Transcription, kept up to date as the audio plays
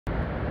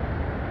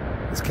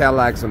This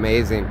Cadillac's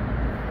amazing.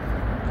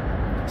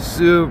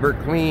 Super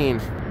clean.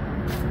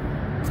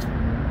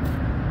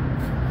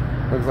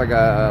 Looks like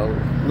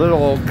a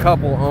little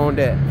couple owned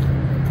it.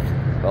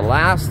 The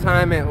last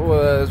time it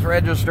was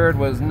registered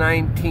was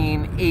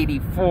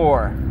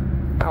 1984.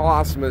 How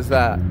awesome is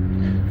that?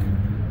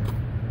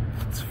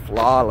 It's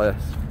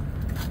flawless.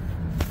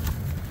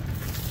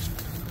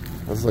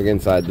 Let's look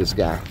inside this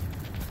guy.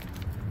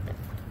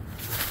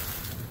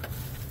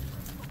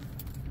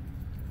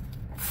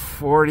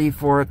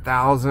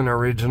 44,000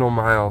 original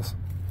miles.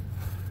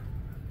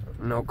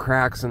 No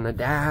cracks in the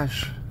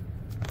dash.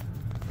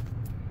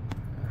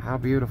 How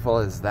beautiful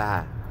is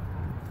that?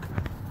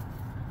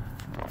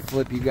 I'll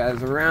flip you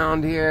guys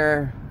around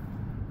here.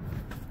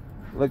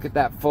 Look at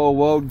that full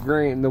wood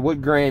grain, the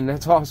wood grain,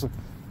 that's awesome.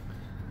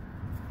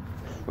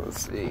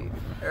 Let's see,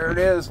 there it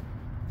is.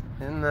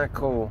 Isn't that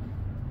cool?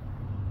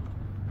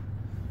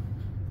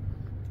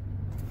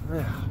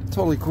 Yeah,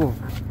 totally cool.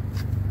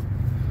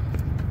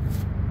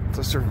 It's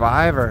a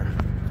Survivor.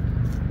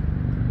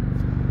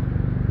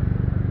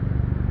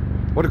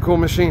 What a cool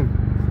machine.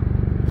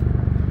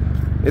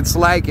 It's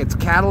like it's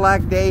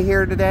Cadillac day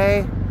here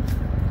today.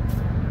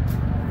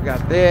 We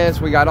got this,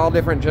 we got all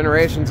different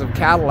generations of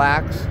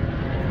Cadillacs.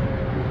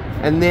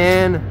 And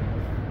then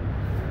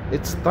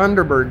it's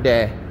Thunderbird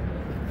day.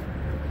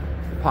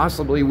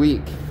 Possibly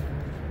week.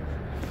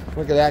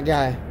 Look at that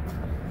guy.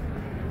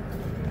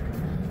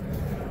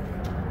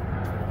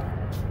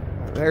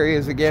 There he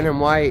is again in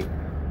white.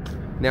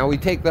 Now we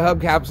take the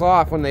hubcaps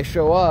off when they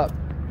show up.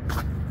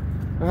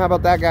 How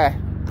about that guy?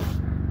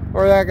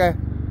 Or that guy?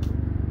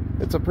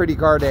 It's a pretty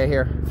car day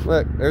here.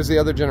 Look, there's the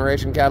other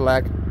generation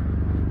Cadillac.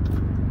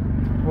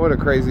 What a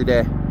crazy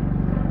day.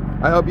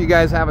 I hope you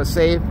guys have a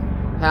safe,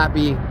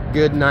 happy,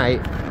 good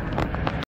night.